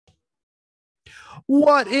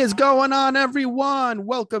What is going on, everyone?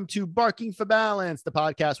 Welcome to Barking for Balance, the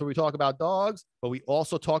podcast where we talk about dogs, but we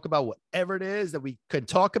also talk about whatever it is that we can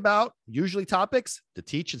talk about, usually topics to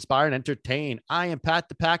teach, inspire, and entertain. I am Pat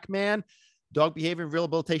the Pac-Man, dog behavior and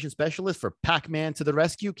rehabilitation specialist for Pac-Man to the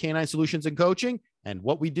Rescue, Canine Solutions and Coaching. And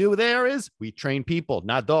what we do there is we train people,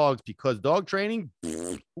 not dogs, because dog training,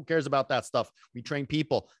 who cares about that stuff? We train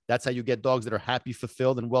people. That's how you get dogs that are happy,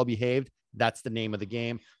 fulfilled, and well-behaved. That's the name of the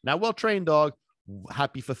game. Not well-trained dog,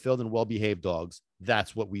 happy, fulfilled, and well-behaved dogs.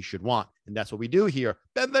 That's what we should want. And that's what we do here.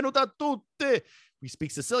 Benvenuti a tutti. We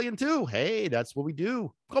speak Sicilian too. Hey, that's what we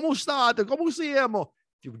do. Come state? Come siamo?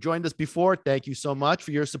 If you've joined us before, thank you so much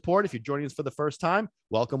for your support. If you're joining us for the first time,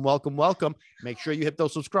 welcome, welcome, welcome. Make sure you hit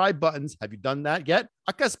those subscribe buttons. Have you done that yet?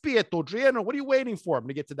 What are you waiting for? I'm going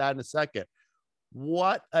to get to that in a second.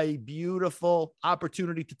 What a beautiful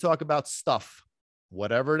opportunity to talk about stuff,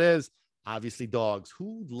 whatever it is. Obviously, dogs.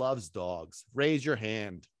 Who loves dogs? Raise your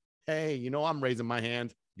hand. Hey, you know, I'm raising my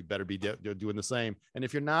hand. You better be doing the same. And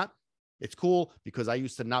if you're not, it's cool, because I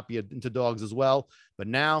used to not be into dogs as well. But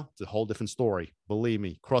now it's a whole different story. Believe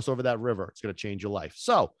me, cross over that river. It's going to change your life.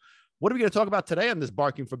 So what are we going to talk about today on this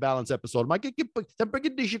Barking for Balance episode? I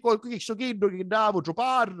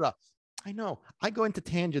know I go into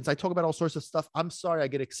tangents. I talk about all sorts of stuff. I'm sorry. I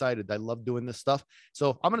get excited. I love doing this stuff.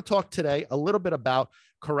 So I'm going to talk today a little bit about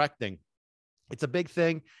correcting. It's a big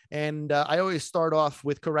thing. And I always start off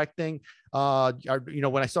with correcting. When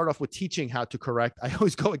I start off with teaching how to correct, I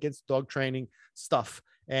always go against dog training stuff.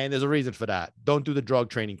 And there's a reason for that. Don't do the dog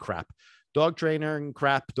training crap. Dog trainer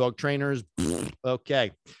crap, dog trainers.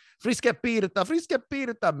 Okay. Frisca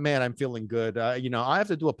pirita. Man, I'm feeling good. I have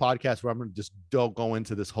to do a podcast where I'm going to just go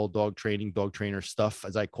into this whole dog training, dog trainer stuff,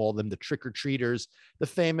 as I call them, the trick-or-treaters, the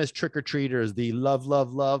famous trick-or-treaters, the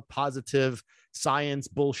love, positive, science,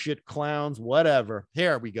 bullshit clowns, whatever.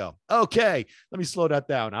 Here we go. Okay, let me slow that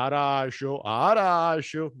down.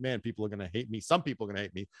 Arasho. Man, people are going to hate me. Some people are going to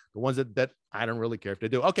hate me. The ones that I don't really care if they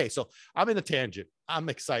do. Okay, so I'm in a tangent. I'm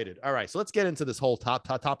excited. All right, so let's get into this whole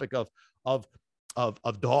topic of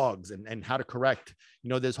dogs and how to correct.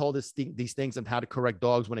 There's these things on how to correct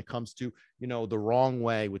dogs when it comes to, the wrong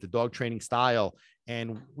way with the dog training style,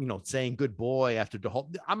 and, saying good boy after the whole.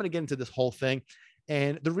 I'm going to get into this whole thing.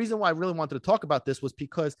 And the reason why I really wanted to talk about this was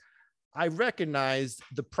because I recognized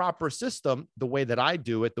the proper system, the way that I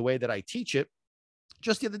do it, the way that I teach it,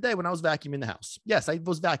 just the other day when I was vacuuming the house. Yes, I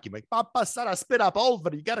was vacuuming. Papa Sara, spit up over.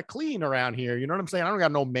 You got to clean around here. You know what I'm saying? I don't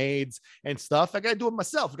got no maids and stuff. I got to do it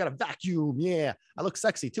myself. I got to vacuum. Yeah. I look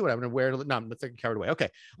sexy too. And I'm going to wear it. No, I'm not getting carried away. Okay.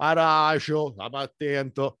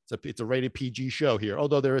 It's a rated PG show here,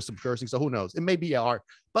 although there is some cursing. So who knows? It may be art,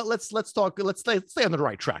 but let's talk. Let's stay on the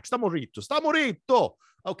right track. Stamorito.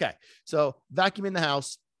 Okay. So vacuuming the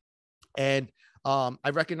house. And I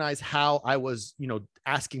recognized how I was,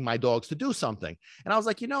 asking my dogs to do something. And I was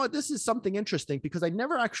like, this is something interesting, because I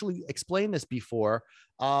never actually explained this before.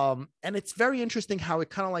 And it's very interesting how it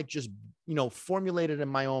kind of like just, formulated in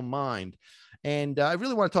my own mind. And I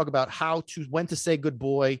really want to talk about when to say good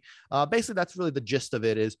boy. Basically, that's really the gist of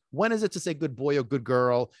it, is when is it to say good boy or good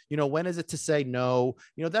girl? When is it to say no?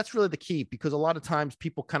 That's really the key, because a lot of times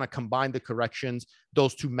people kind of combine the corrections,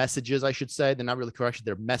 those two messages, I should say. They're not really corrections,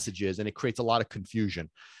 they're messages, and it creates a lot of confusion.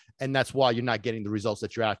 And that's why you're not getting the results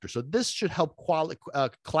that you're after. So this should help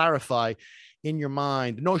clarify in your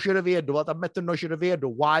mind. Why?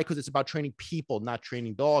 Because it's about training people, not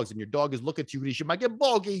training dogs. And your dog is looking to you. You're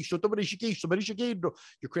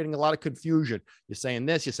creating a lot of confusion. You're saying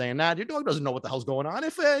this, you're saying that. Your dog doesn't know what the hell's going on.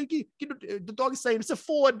 If the dog is saying it's a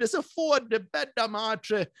Ford, that's what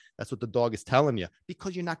the dog is telling you,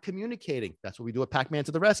 because you're not communicating. That's what we do at Pac-Man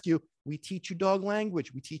to the Rescue. We teach you dog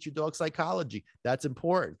language. We teach you dog psychology. That's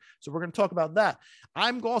important. So we're going to talk about that.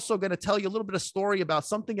 I'm also going to tell you a little bit of story about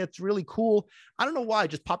something that's really cool. I don't know why, it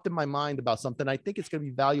just popped in my mind about something. I think it's going to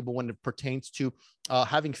be valuable when it pertains to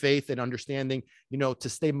having faith and understanding, to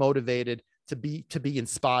stay motivated, to be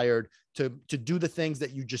inspired, to do the things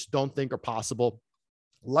that you just don't think are possible.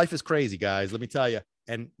 Life is crazy, guys. Let me tell you.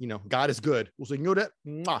 And, God is good.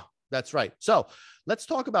 That's right. So let's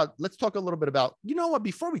talk a little bit about,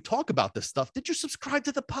 before we talk about this stuff, did you subscribe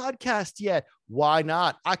to the podcast yet? Why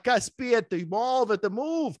not? The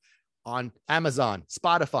move on Amazon,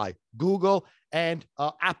 Spotify, Google, and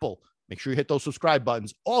Apple. Make sure you hit those subscribe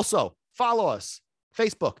buttons. Also, follow us,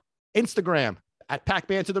 Facebook, Instagram, at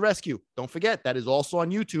Pac-Man to the Rescue. Don't forget, that is also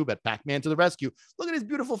on YouTube at Pac-Man to the Rescue. Look at his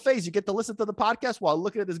beautiful face. You get to listen to the podcast while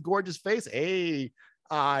looking at this gorgeous face. Hey,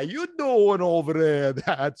 you doing over there?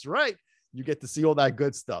 That's right. You get to see all that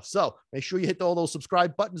good stuff. So make sure you hit all those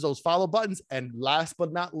subscribe buttons, those follow buttons. And last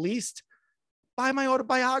but not least, buy my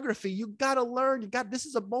autobiography. You got to learn. This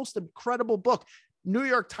is a most incredible book. New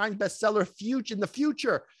York Times bestseller, future in the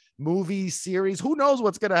future, movies, series. Who knows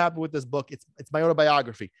what's going to happen with this book? It's my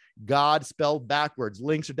autobiography. God spelled backwards.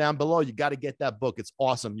 Links are down below. You got to get that book. It's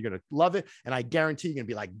awesome. You're going to love it. And I guarantee you're going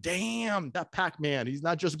to be like, damn, that Pac-Man, he's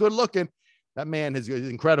not just good looking. That man is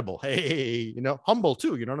incredible. Hey, humble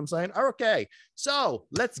too. You know what I'm saying? Okay. So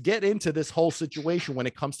let's get into this whole situation when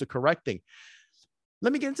it comes to correcting.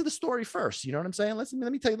 Let me get into the story first. You know what I'm saying? Let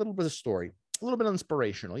me tell you a little bit of story, a little bit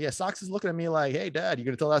inspirational. Yeah. Sox is looking at me like, hey, Dad, you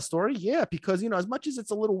going to tell that story? Yeah. Because, as much as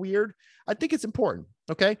it's a little weird, I think it's important.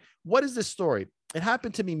 Okay. What is this story? It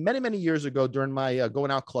happened to me many, many years ago during my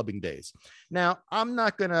going out clubbing days. Now, I'm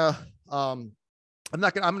going to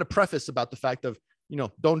preface about the fact of,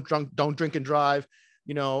 don't drink and drive.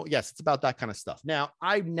 Yes, it's about that kind of stuff. Now,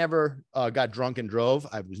 I never got drunk and drove.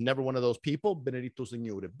 I was never one of those people, Benedito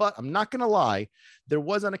Signore. But I'm not going to lie. There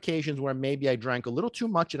was on occasions where maybe I drank a little too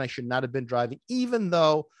much and I should not have been driving, even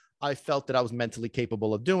though I felt that I was mentally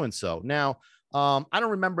capable of doing so. Now, I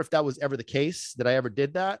don't remember if that was ever the case, that I ever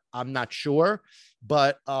did that. I'm not sure.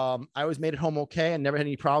 But I always made it home okay. I never had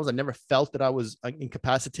any problems. I never felt that I was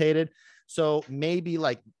incapacitated. So maybe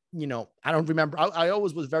I don't remember. I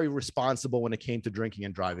always was very responsible when it came to drinking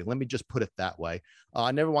and driving. Let me just put it that way.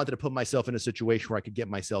 I never wanted to put myself in a situation where I could get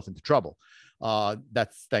myself into trouble.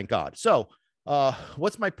 That's thank God. So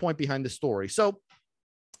what's my point behind the story? So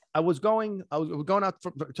I was going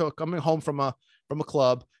out coming home from a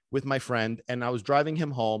club with my friend, and I was driving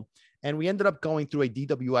him home, and we ended up going through a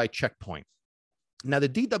DWI checkpoint. Now, the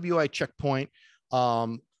DWI checkpoint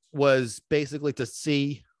was basically to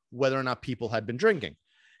see whether or not people had been drinking.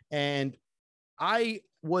 And I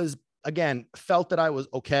was, again, felt that I was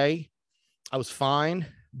okay. I was fine.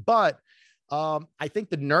 But I think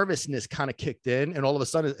the nervousness kind of kicked in. And all of a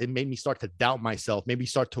sudden, it made me start to doubt myself, maybe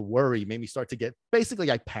start to worry, maybe start to get,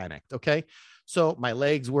 basically, I panicked. Okay. So my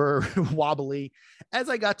legs were wobbly. As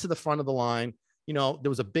I got to the front of the line, there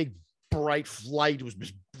was a big bright light. It was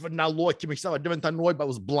now Lord, give me some. I didn't annoyed, but I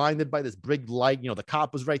was blinded by this big light. The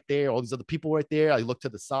cop was right there. All these other people right there. I looked to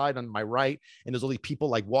the side on my right, and there's all these people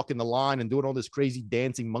like walking the line and doing all this crazy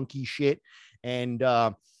dancing monkey shit. And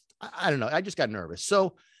I don't know. I just got nervous.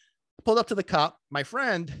 So I pulled up to the cop. My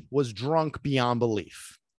friend was drunk beyond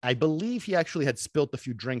belief. I believe he actually had spilt a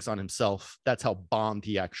few drinks on himself. That's how bombed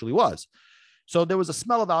he actually was. So there was a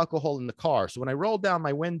smell of alcohol in the car. So when I rolled down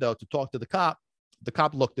my window to talk to the cop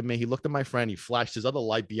looked at me. He looked at my friend. He flashed his other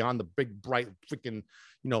light beyond the big, bright, freaking,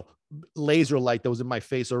 laser light that was in my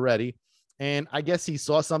face already. And I guess he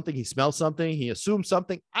saw something. He smelled something. He assumed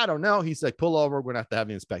something. I don't know. He's like, pull over. We're going to have to have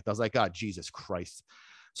you inspect. I was like, God, Jesus Christ.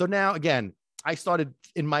 So now, again, I started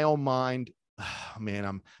in my own mind, oh,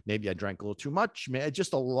 man, maybe I drank a little too much. Man,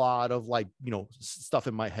 just a lot of stuff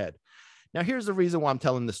in my head. Now, here's the reason why I'm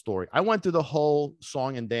telling this story. I went through the whole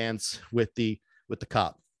song and dance with the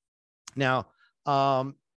cop. Now,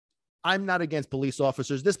 I'm not against police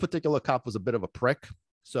officers. This particular cop was a bit of a prick.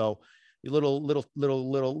 So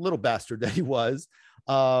little bastard that he was.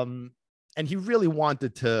 And he really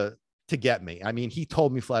wanted to get me. I mean, he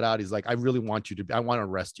told me flat out, he's like, I want to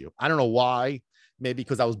arrest you. I don't know why. Maybe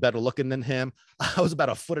because I was better looking than him. I was about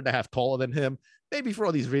 1.5 feet taller than him. Maybe for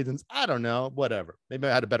all these reasons. I don't know. Whatever. Maybe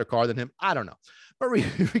I had a better car than him. I don't know. But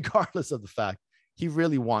regardless of the fact, he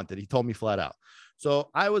really wanted. He told me flat out. So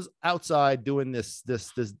I was outside doing this,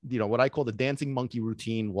 what I call the dancing monkey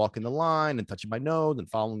routine, walking the line and touching my nose and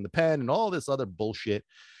following the pen and all this other bullshit.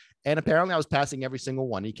 And apparently I was passing every single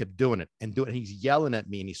one. He kept doing it. He's yelling at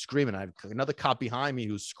me and he's screaming. I have another cop behind me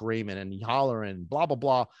who's screaming and he hollering, blah, blah,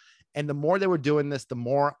 blah. And the more they were doing this, the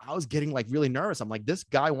more I was getting really nervous. I'm like, this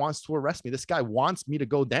guy wants to arrest me. This guy wants me to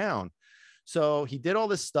go down. So he did all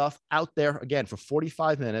this stuff out there again for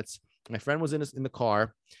 45 minutes. My friend was in the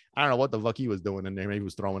car. I don't know what the fuck he was doing in there. Maybe he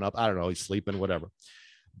was throwing up. I don't know. He's sleeping, whatever.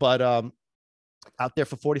 But out there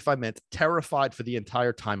for 45 minutes, terrified for the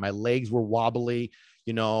entire time. My legs were wobbly.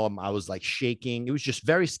 I was like shaking. It was just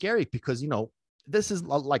very scary because, this is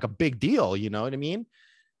like a big deal. You know what I mean?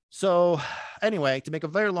 So anyway, to make a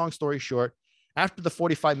very long story short, after the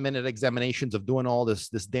 45-minute examinations of doing all this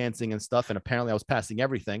dancing and stuff, and apparently I was passing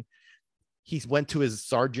everything, he went to his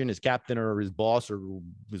sergeant, his captain, or his boss, or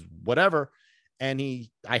his whatever. And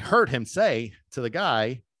I heard him say to the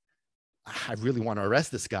guy, I really want to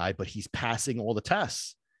arrest this guy, but he's passing all the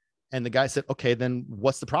tests. And the guy said, okay, then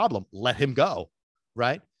what's the problem? Let him go.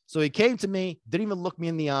 Right. So he came to me, didn't even look me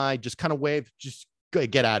in the eye, just kind of waved, just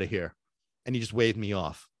get out of here. And he just waved me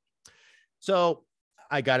off. So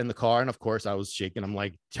I got in the car, and of course I was shaking. I'm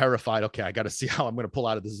like terrified. Okay, I got to see how I'm going to pull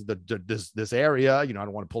out of this area. You know, I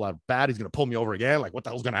don't want to pull out bad. He's going to pull me over again. Like, what the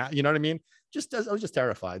hell's going to happen? You know what I mean? I was just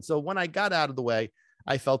terrified. So when I got out of the way,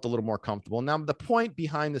 I felt a little more comfortable. Now, the point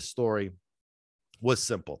behind this story was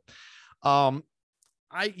simple. As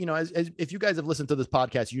if you guys have listened to this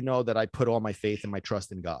podcast, you know that I put all my faith and my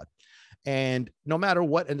trust in God. And no matter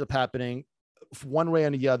what ends up happening, one way or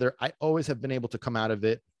the other, I always have been able to come out of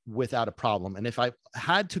it without a problem. And if I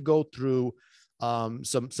had to go through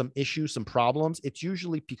some issues, some problems, it's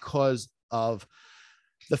usually because of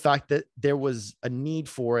the fact that there was a need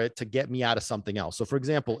for it to get me out of something else. So for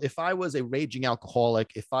example, if I was a raging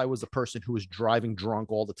alcoholic, if I was a person who was driving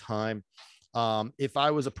drunk all the time, if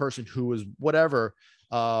I was a person who was whatever,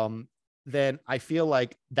 then I feel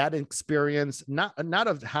like that experience, not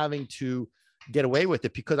of having to get away with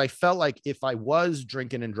it, because I felt like if I was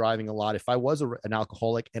drinking and driving a lot, if I was an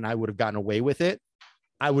alcoholic and I would have gotten away with it,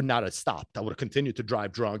 I would not have stopped. I would have continued to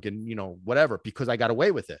drive drunk and, whatever, because I got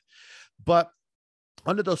away with it. But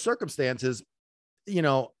under those circumstances,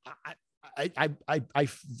 I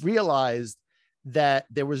realized that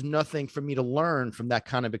there was nothing for me to learn from that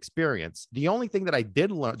kind of experience. The only thing that I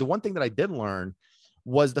did learn, the one thing that I did learn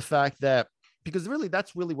was the fact that, because really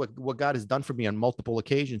that's really what God has done for me on multiple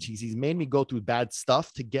occasions. He's made me go through bad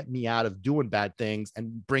stuff to get me out of doing bad things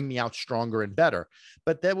and bring me out stronger and better.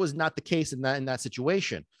 But that was not the case in that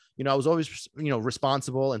situation. I was always,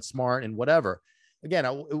 responsible and smart and whatever. Again,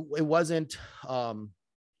 it wasn't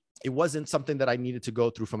something that I needed to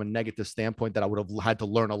go through from a negative standpoint, that I would have had to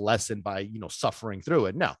learn a lesson by, suffering through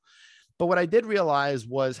it. No. But what I did realize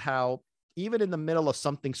was how, even in the middle of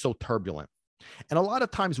something so turbulent, and a lot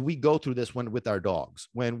of times we go through this with our dogs,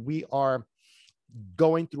 when we are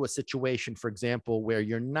going through a situation, for example, where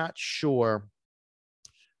you're not sure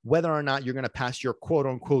whether or not you're going to pass your quote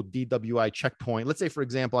unquote DWI checkpoint. Let's say, for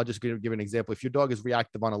example, I'll just give an example. If your dog is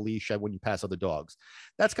reactive on a leash when you pass other dogs,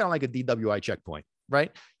 that's kind of like a DWI checkpoint,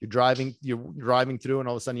 right? You're driving through, and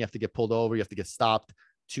all of a sudden you have to get pulled over. You have to get stopped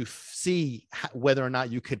to see whether or not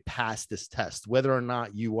you could pass this test, whether or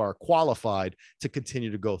not you are qualified to continue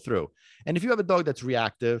to go through. And if you have a dog that's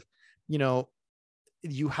reactive,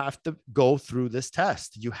 you have to go through this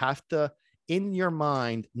test. You have to, in your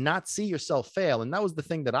mind, not see yourself fail. And that was the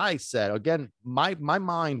thing that I said. Again, my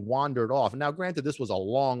mind wandered off. Now, granted, this was a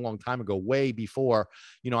long, long time ago, way before,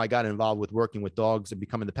 I got involved with working with dogs and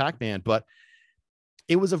becoming the pack man. But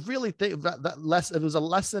it was a really it was a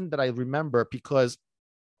lesson that I remember, because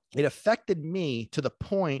it affected me to the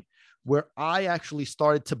point where I actually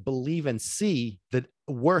started to believe and see that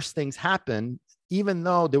worse things happen, even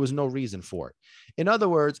though there was no reason for it. In other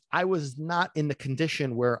words, I was not in the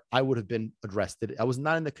condition where I would have been arrested. I was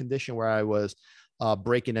not in the condition where I was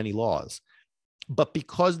breaking any laws. But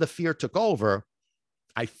because the fear took over,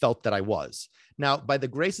 I felt that I was. Now, by the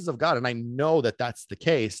graces of God, and I know that that's the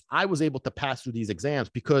case, I was able to pass through these exams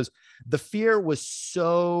because the fear was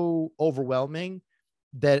so overwhelming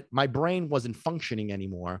that my brain wasn't functioning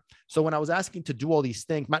anymore. So when I was asking to do all these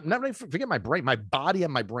things, forget my brain, my body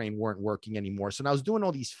and my brain weren't working anymore. So when I was doing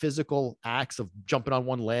all these physical acts of jumping on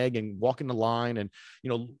one leg and walking the line and,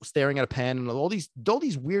 staring at a pen and all these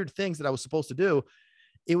weird things that I was supposed to do,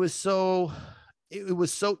 it was so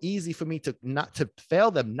easy for me to not to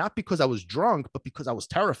fail them, not because I was drunk, but because I was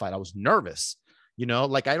terrified. I was nervous,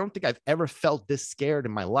 like I don't think I've ever felt this scared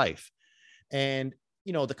in my life. And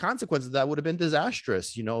the consequences of that would have been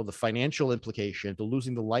disastrous, the financial implication, the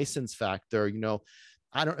losing the license factor,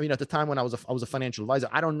 at the time when I was a financial advisor,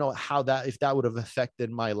 I don't know if that would have affected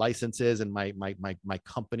my licenses and my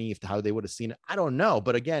company, how they would have seen it. I don't know.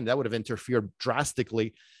 But again, that would have interfered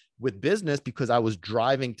drastically with business, because I was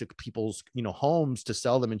driving to people's, homes to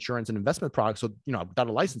sell them insurance and investment products. So, without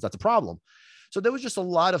a license, that's a problem. So there was just a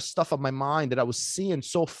lot of stuff on my mind that I was seeing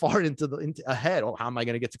so far into ahead. Oh, how am I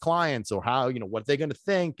going to get to clients, or how, what they're going to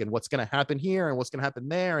think, and what's going to happen here and what's going to happen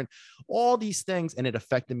there, and all these things. And it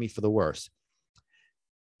affected me for the worse.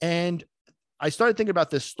 And I started thinking about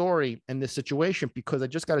this story and this situation because I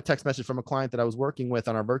just got a text message from a client that I was working with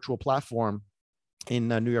on our virtual platform in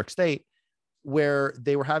New York State, where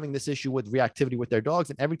they were having this issue with reactivity with their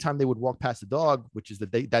dogs. And every time they would walk past the dog, which is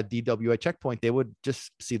that DWI checkpoint, they would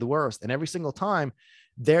just see the worst. And every single time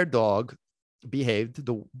their dog behaved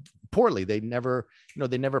poorly. They never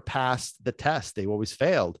passed the test. They always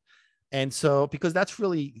failed. And so, because that's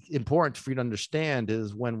really important for you to understand,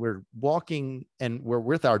 is when we're walking and we're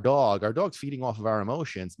with our dog's feeding off of our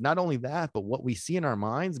emotions. Not only that, but what we see in our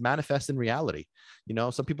minds manifests in reality.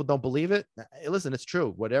 Some people don't believe it. Listen, it's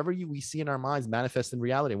true. Whatever we see in our minds manifests in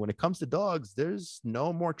reality. When it comes to dogs, there's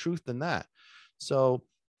no more truth than that. So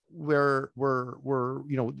the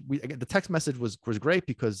text message was great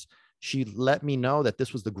because she let me know that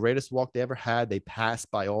this was the greatest walk they ever had. They passed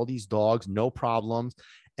by all these dogs, no problems.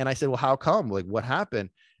 And I said, well, how come? Like, what happened?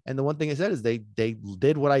 And the one thing I said is they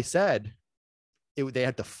did what I said. They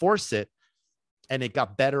had to force it, and it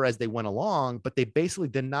got better as they went along, but they basically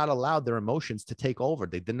did not allow their emotions to take over.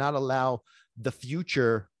 They did not allow the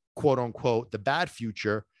future, quote unquote, the bad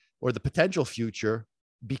future or the potential future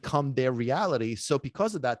become their reality. So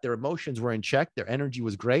because of that, their emotions were in check. Their energy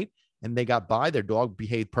was great and they got by. Their dog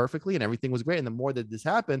behaved perfectly and everything was great. And the more that this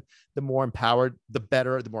happened, the more empowered, the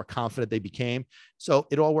better, the more confident they became. So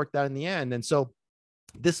it all worked out in the end. And so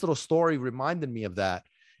this little story reminded me of that.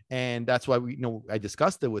 And that's why I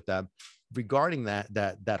discussed it with them regarding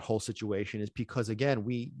that whole situation, is because again,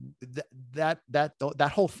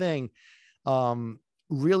 that whole thing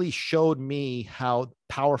really showed me how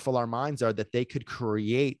powerful our minds are, that they could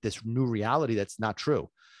create this new reality that's not true,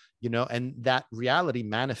 and that reality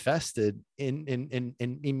manifested in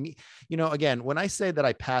me. Again, when I say that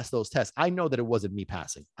I passed those tests, I know that it wasn't me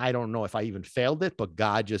passing. I don't know if I even failed it, but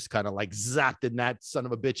God just kind of like zapped in that son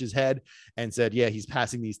of a bitch's head and said, yeah, he's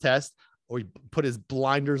passing these tests, or he put his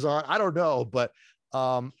blinders on. I don't know, but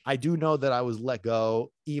I do know that I was let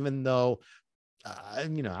go, even though I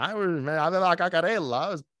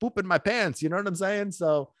was pooping my pants. You know what I'm saying?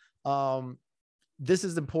 So this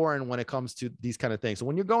is important when it comes to these kind of things. So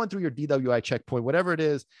when you're going through your DWI checkpoint, whatever it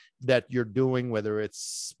is that you're doing, whether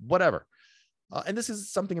it's whatever, and this is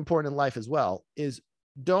something important in life as well, is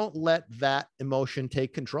don't let that emotion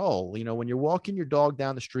take control. When you're walking your dog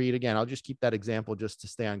down the street, again, I'll just keep that example just to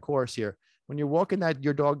stay on course here. When you're walking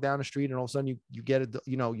your dog down the street and all of a sudden you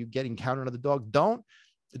get encountered another dog, don't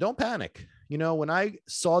panic. When I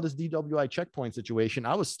saw this DWI checkpoint situation,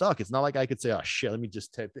 I was stuck. It's not like I could say, oh shit, let me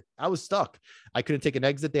just take it. I was stuck. I couldn't take an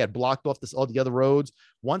exit. They had blocked off all the other roads.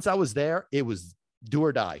 Once I was there, it was do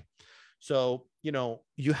or die. So,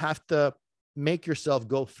 you have to make yourself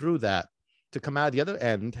go through that to come out of the other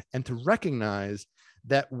end and to recognize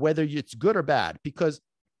that whether it's good or bad, because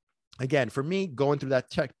again, for me, going through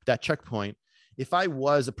that checkpoint, if I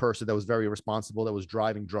was a person that was very irresponsible, that was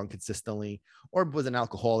driving drunk consistently, or was an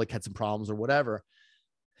alcoholic, had some problems or whatever,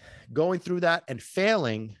 going through that and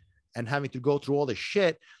failing and having to go through all this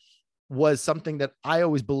shit was something that I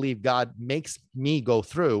always believe God makes me go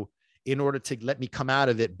through in order to let me come out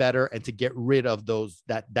of it better and to get rid of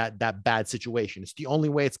that bad situation. It's the only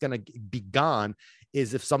way it's going to be gone,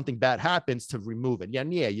 is if something bad happens, to remove it.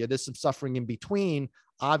 Yeah, there's some suffering in between,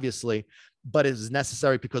 obviously, but it is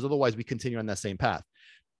necessary, because otherwise we continue on that same path.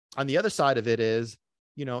 On the other side of it is,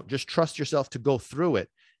 just trust yourself to go through it.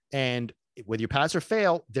 And whether you pass or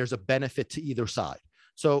fail, there's a benefit to either side.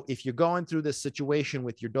 So if you're going through this situation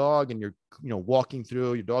with your dog and you're, walking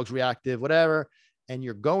through, your dog's reactive, whatever, and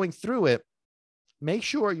you're going through it, make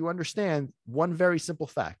sure you understand one very simple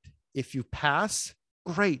fact. If you pass,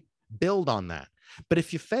 great, build on that. But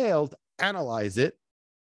if you failed, analyze it,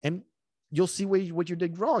 and you'll see what you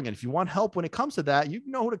did wrong. And if you want help when it comes to that, you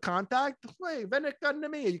know who to contact. Hey,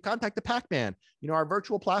 you contact the Pac-Man. Our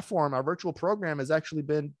virtual platform, our virtual program has actually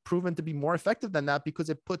been proven to be more effective than that, because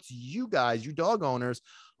it puts you guys, you dog owners,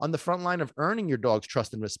 on the front line of earning your dog's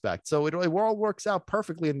trust and respect. So it all works out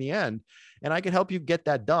perfectly in the end. And I can help you get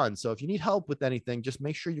that done. So if you need help with anything, just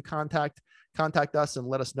make sure you contact us and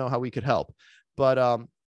let us know how we could help. But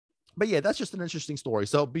yeah, that's just an interesting story.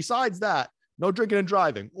 So besides that, no drinking and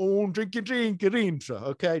driving.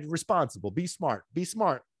 Okay. Responsible. Be smart. Okay.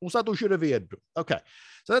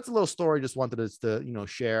 So that's a little story. Just wanted us to,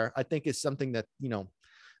 share. I think it's something that,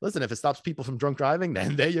 listen, if it stops people from drunk driving,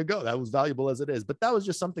 then there you go. That was valuable as it is. But that was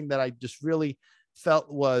just something that I just really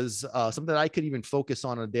felt was something that I could even focus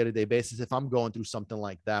on a day-to-day basis if I'm going through something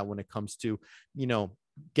like that, when it comes to,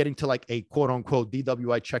 getting to like a quote unquote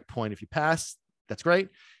DWI checkpoint. If you pass, that's great.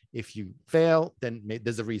 If you fail, then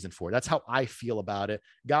there's a reason for it. That's how I feel about it.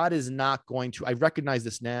 God is not going to, I recognize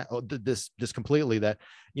this now, this completely, that,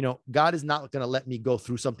 God is not going to let me go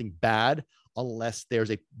through something bad unless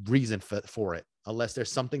there's a reason for it, unless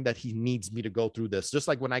there's something that he needs me to go through this. Just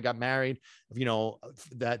like when I got married,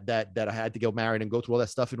 that I had to get married and go through all that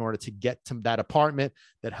stuff in order to get to that apartment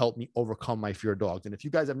that helped me overcome my fear of dogs. And if you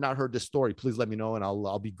guys have not heard this story, please let me know, and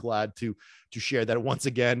I'll be glad to share that once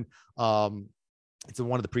again. It's in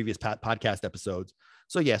one of the previous podcast episodes.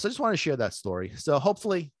 So yeah, so I just want to share that story. So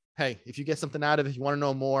hopefully, hey, if you get something out of it, you want to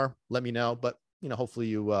know more, let me know. But hopefully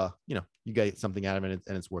you get something out of it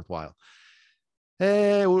and it's worthwhile.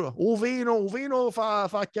 Vino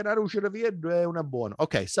fa chiarare uscire verde è una buona.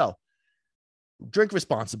 Okay, so drink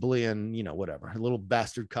responsibly and whatever. A little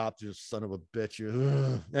bastard cop, just son of a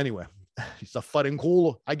bitch. Anyway, He's a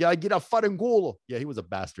faringulo. I get a faringulo. Yeah, he was a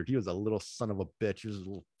bastard. He was a little son of a bitch. He was a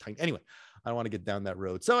little tiny. Anyway, I don't want to get down that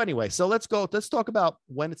road. So anyway, so let's talk about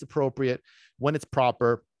when it's appropriate, when it's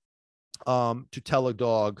proper to tell a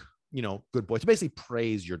dog, good boy, to basically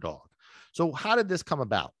praise your dog. So how did this come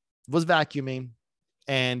about? I was vacuuming,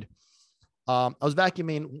 and I was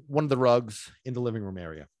vacuuming one of the rugs in the living room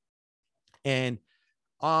area. And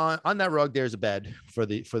on that rug, there's a bed for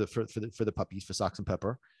the puppies, for Socks and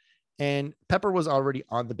Pepper. And Pepper was already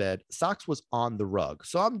on the bed. Socks was on the rug.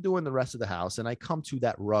 So I'm doing the rest of the house, and I come to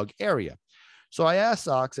that rug area. So I asked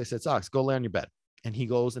Socks, I said, Socks, go lay on your bed. And he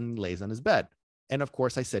goes and lays on his bed. And of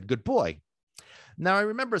course I said, good boy. Now I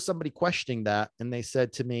remember somebody questioning that, and they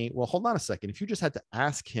said to me, well, hold on a second. If you just had to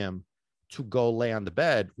ask him to go lay on the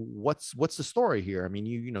bed, what's the story here? I mean,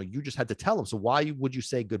 you just had to tell him. So why would you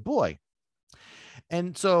say good boy?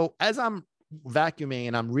 And so as I'm vacuuming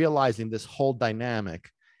and I'm realizing this whole dynamic,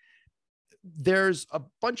 there's a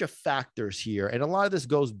bunch of factors here. And a lot of this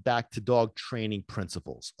goes back to dog training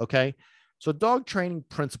principles. Okay. So dog training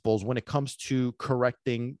principles, when it comes to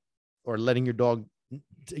correcting or letting your dog,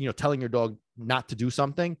 telling your dog not to do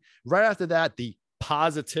something, right after that, the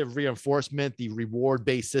positive reinforcement, the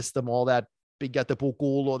reward-based system, all that,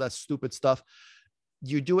 all that stupid stuff,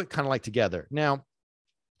 you do it kind of like together. Now,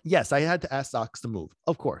 yes, I had to ask Socks to move,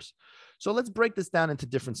 of course. So let's break this down into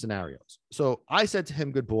different scenarios. So I said to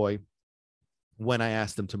him, good boy, when I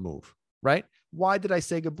asked him to move, right? Why did I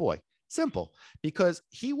say good boy? Simple, because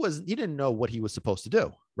he didn't know what he was supposed to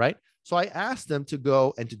do, right? So I asked him to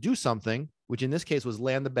go and to do something, which in this case was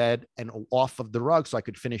lay on the bed and off of the rug so I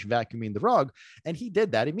could finish vacuuming the rug. And he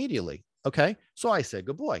did that immediately. Okay. So I said,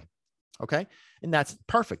 good boy. Okay. And that's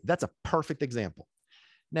perfect. That's a perfect example.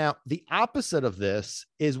 Now, the opposite of this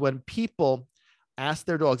is when people ask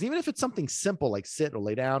their dogs, even if it's something simple like sit or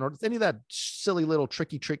lay down or any of that silly little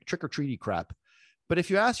trick or treaty crap. But if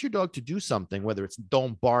you ask your dog to do something, whether it's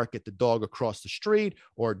don't bark at the dog across the street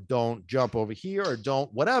or don't jump over here or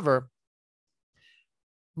don't whatever,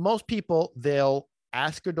 most people, they'll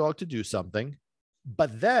ask your dog to do something,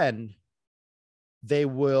 but then they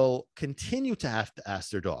will continue to have to ask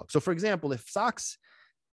their dog. So for example, if Socks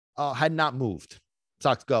had not moved,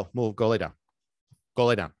 Socks, go, move, go lay down,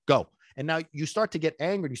 go. And now you start to get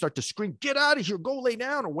angry. You start to scream, get out of here, go lay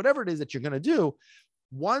down, or whatever it is that you're going to do.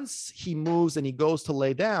 Once he moves and he goes to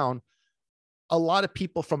lay down, a lot of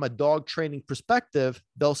people from a dog training perspective,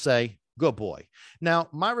 they'll say, good boy. Now,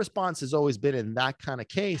 my response has always been in that kind of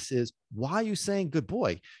case is, why are you saying good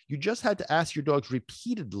boy? You just had to ask your dogs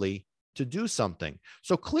repeatedly to do something.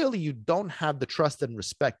 So clearly you don't have the trust and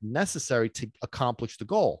respect necessary to accomplish the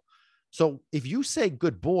goal. So if you say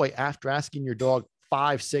good boy after asking your dog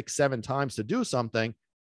 5, 6, 7 times to do something,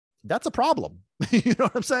 that's a problem. You know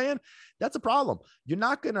what I'm saying? That's a problem. You're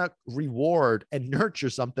not going to reward and nurture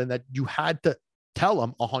something that you had to tell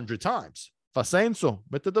them 100 times. Because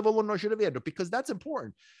that's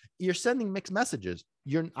important. You're sending mixed messages.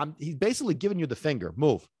 He's basically giving you the finger,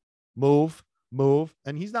 move,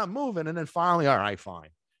 and he's not moving. And then finally, all right, fine.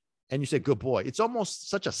 And you say, good boy. It's almost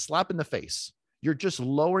such a slap in the face. You're just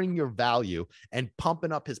lowering your value and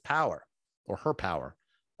pumping up his power or her power.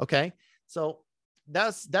 Okay. So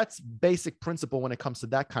that's basic principle when it comes to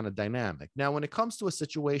that kind of dynamic. Now, when it comes to a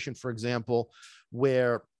situation, for example,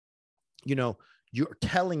 where, you're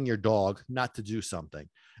telling your dog not to do something.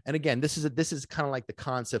 And again, this is kind of like the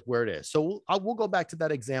concept where it is. So we'll go back to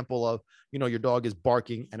that example of, your dog is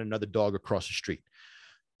barking and another dog across the street.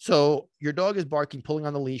 So your dog is barking, pulling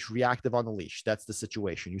on the leash, reactive on the leash. That's the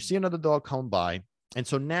situation. You see another dog come by. And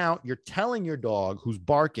so now you're telling your dog who's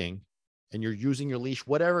barking, and you're using your leash,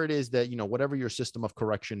 whatever it is that, whatever your system of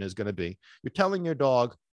correction is going to be, you're telling your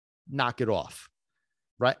dog, knock it off,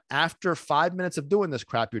 right? After 5 minutes of doing this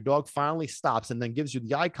crap, your dog finally stops and then gives you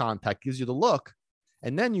the eye contact, gives you the look.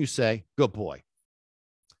 And then you say, good boy.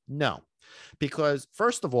 No, because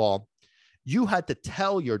first of all, you had to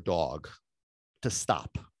tell your dog to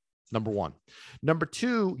stop. Number one. Number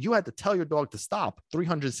two, you had to tell your dog to stop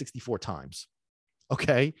 364 times.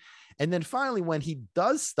 Okay. And then finally, when he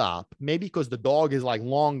does stop, maybe because the dog is like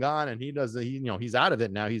long gone and he's out of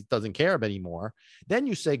it now, he doesn't care anymore. Then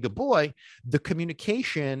you say, good boy. The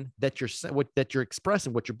communication that you're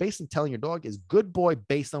expressing, what you're basically telling your dog is good boy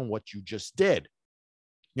based on what you just did.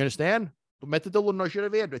 You understand?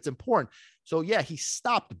 It's important. So yeah, he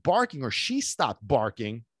stopped barking or she stopped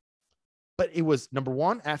barking, but it was number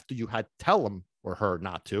one, after you had to tell him or her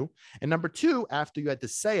not to. And number two, after you had to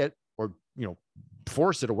say it or,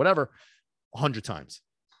 force it or whatever 100 times.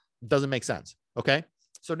 It doesn't make sense. Okay.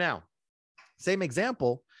 So now, same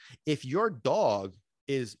example, if your dog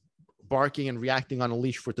is barking and reacting on a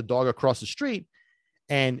leash with the dog across the street,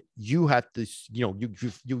 and you have to,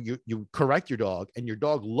 you correct your dog, and your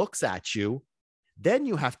dog looks at you, then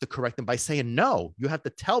you have to correct them by saying no. You have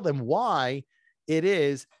to tell them why it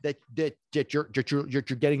is that you're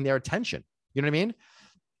getting their attention. You know what I mean?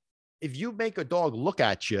 If you make a dog look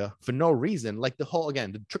at you for no reason, like the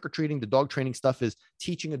trick or treating, the dog training stuff is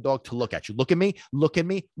teaching a dog to look at you. Look at me, look at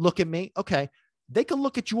me, look at me. Okay. They can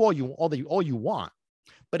look at you all you want.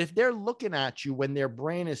 But if they're looking at you when their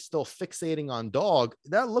brain is still fixating on dog,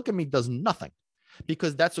 that look at me does nothing,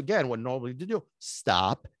 because that's, again, what normally to do.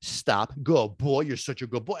 Stop, good boy. You're such a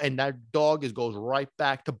good boy. And that dog goes right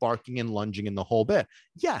back to barking and lunging in the whole bit.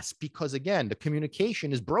 Yes, because again, the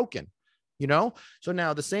communication is broken, So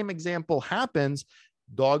now the same example happens.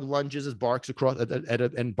 Dog lunges as barks across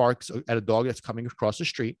and barks at a dog that's coming across the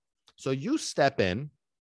street. So you step in,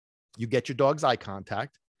 you get your dog's eye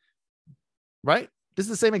contact, right? This is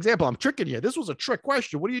the same example. I'm tricking you. This was a trick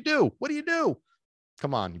question. What do you do? What do you do?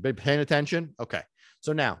 Come on, you've been paying attention? Okay.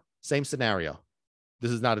 So now, same scenario.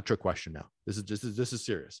 This is not a trick question now. This is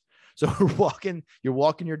serious. So you're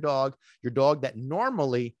walking your dog that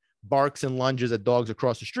normally barks and lunges at dogs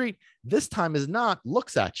across the street, this time is not,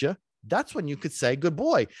 looks at you. That's when you could say good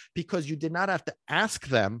boy, because you did not have to ask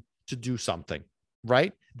them to do something,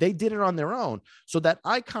 right? They did it on their own. So that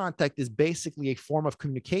eye contact is basically a form of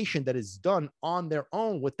communication that is done on their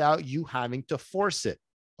own without you having to force it.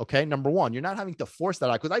 Okay. Number one, you're not having to force that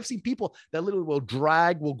eye, because I've seen people that literally will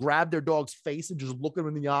grab their dog's face and just look them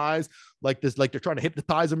in the eyes like this, like they're trying to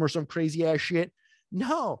hypnotize them or some crazy ass shit.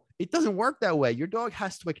 No, it doesn't work that way. Your dog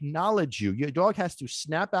has to acknowledge you. Your dog has to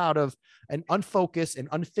snap out of and unfocus and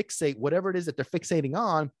unfixate whatever it is that they're fixating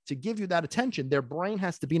on to give you that attention. Their brain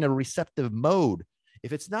has to be in a receptive mode.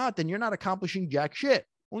 If it's not, then you're not accomplishing jack shit.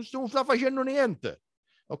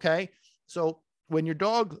 Okay. So when your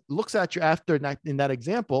dog looks at you after in that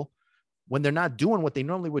example, when they're not doing what they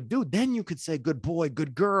normally would do, then you could say good boy,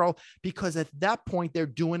 good girl, because at that point, they're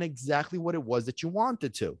doing exactly what it was that you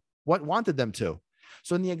wanted them to.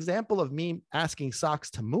 So in the example of me asking Socks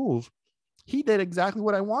to move, he did exactly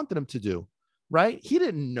what I wanted him to do, right? He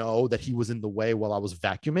didn't know that he was in the way while I was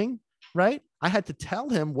vacuuming, right? I had to tell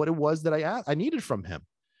him what it was that I needed from him,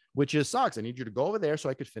 which is, Socks, I need you to go over there so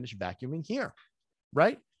I could finish vacuuming here,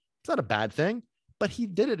 right? It's not a bad thing, but he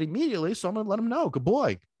did it immediately. So I'm going to let him know. Good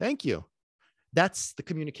boy. Thank you. That's the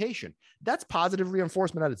communication. That's positive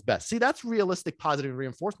reinforcement at its best. See, that's realistic positive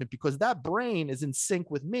reinforcement, because that brain is in sync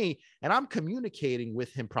with me and I'm communicating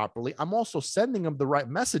with him properly. I'm also sending him the right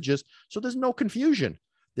messages. So there's no confusion.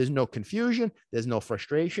 There's no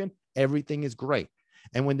frustration. Everything is great.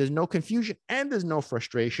 And when there's no confusion and there's no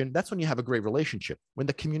frustration, that's when you have a great relationship. When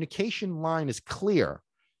the communication line is clear,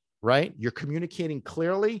 right? You're communicating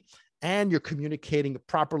clearly and you're communicating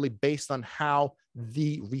properly based on how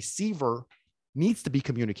the receiver needs to be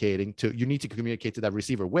communicating to, you need to communicate to that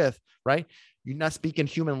receiver with, right? You're not speaking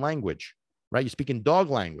human language, right? You're speaking dog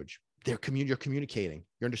language. You're communicating,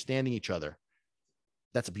 you're understanding each other.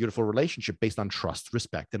 That's a beautiful relationship based on trust,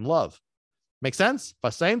 respect, and love. Make sense?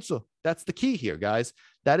 That's the key here, guys.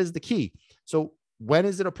 That is the key. So when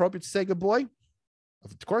is it appropriate to say good boy?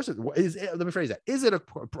 Of course, let me phrase that. Is it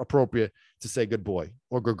appropriate to say good boy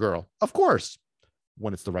or good girl? Of course,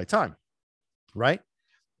 when it's the right time, right?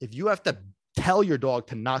 If you have to tell your dog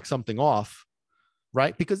to knock something off,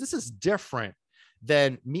 right? Because this is different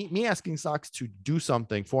than me asking Socks to do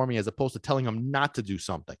something for me as opposed to telling him not to do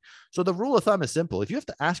something. So the rule of thumb is simple. If you have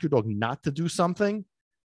to ask your dog not to do something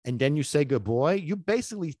and then you say good boy, you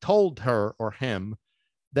basically told her or him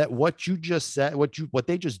that what you just said, what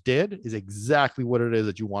they just did is exactly what it is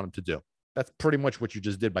that you want them to do. That's pretty much what you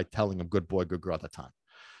just did by telling them good boy, good girl at the time.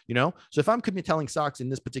 So if I'm telling Socks in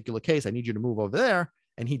this particular case, I need you to move over there,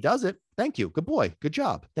 and he does it. Thank you. Good boy. Good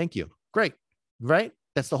job. Thank you. Great. Right?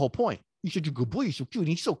 That's the whole point. You should do good boy. You're so cute.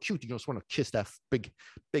 He's so cute. You just want to kiss that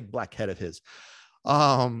big black head of his,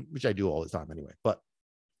 which I do all the time anyway. But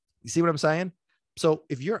you see what I'm saying? So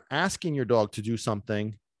if you're asking your dog to do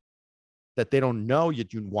something that they don't know you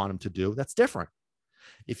want them to do, that's different.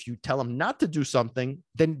 If you tell them not to do something,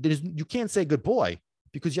 then you can't say good boy,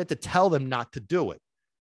 because you have to tell them not to do it.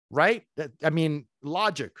 Right?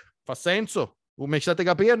 Logic. Fa senso.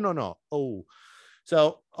 No. Oh,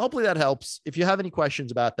 so hopefully that helps. If you have any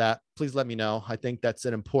questions about that, please let me know. I think that's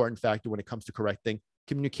an important factor when it comes to correcting.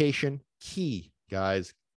 Communication, key,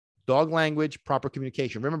 guys. Dog language, proper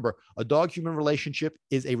communication. Remember, a dog-human relationship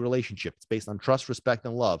is a relationship. It's based on trust, respect,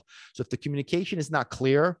 and love. So if the communication is not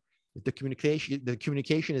clear, if the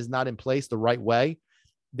communication is not in place the right way,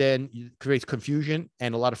 then it creates confusion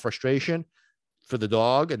and a lot of frustration for the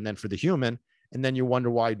dog and then for the human. and then you wonder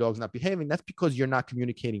why your dog's not behaving. That's because you're not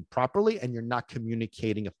communicating properly and you're not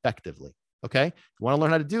communicating effectively. Okay. If you want to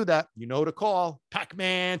learn how to do that, you know to call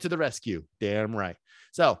Pac-Man to the rescue. Damn right.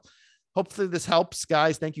 So hopefully this helps,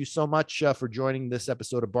 guys. Thank you so much for joining this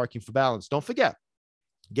episode of Barking for Balance. Don't forget,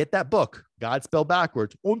 get that book, God Spelled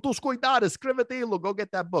Backwards. Untos cuidados, escreve-te-lo. Go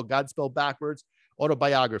get that book, God Spelled Backwards,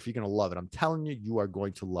 autobiography. You're going to love it. I'm telling you, you are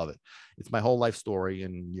going to love it. It's my whole life story,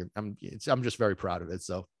 and I'm just very proud of it.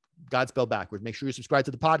 So God Spelled Backwards. Make sure you subscribe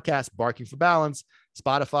to the podcast, Barking for Balance,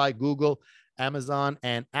 Spotify, Google, Amazon,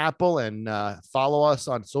 and Apple, and follow us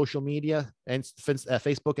on social media and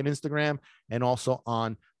Facebook and Instagram, and also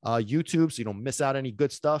on YouTube, so you don't miss out any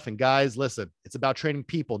good stuff. And guys, listen, it's about training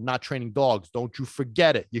people, not training dogs. Don't you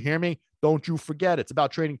forget it. You hear me? Don't you forget it. It's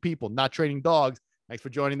about training people, not training dogs. Thanks for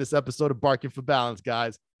joining this episode of Barking for Balance,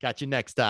 guys. Catch you next time.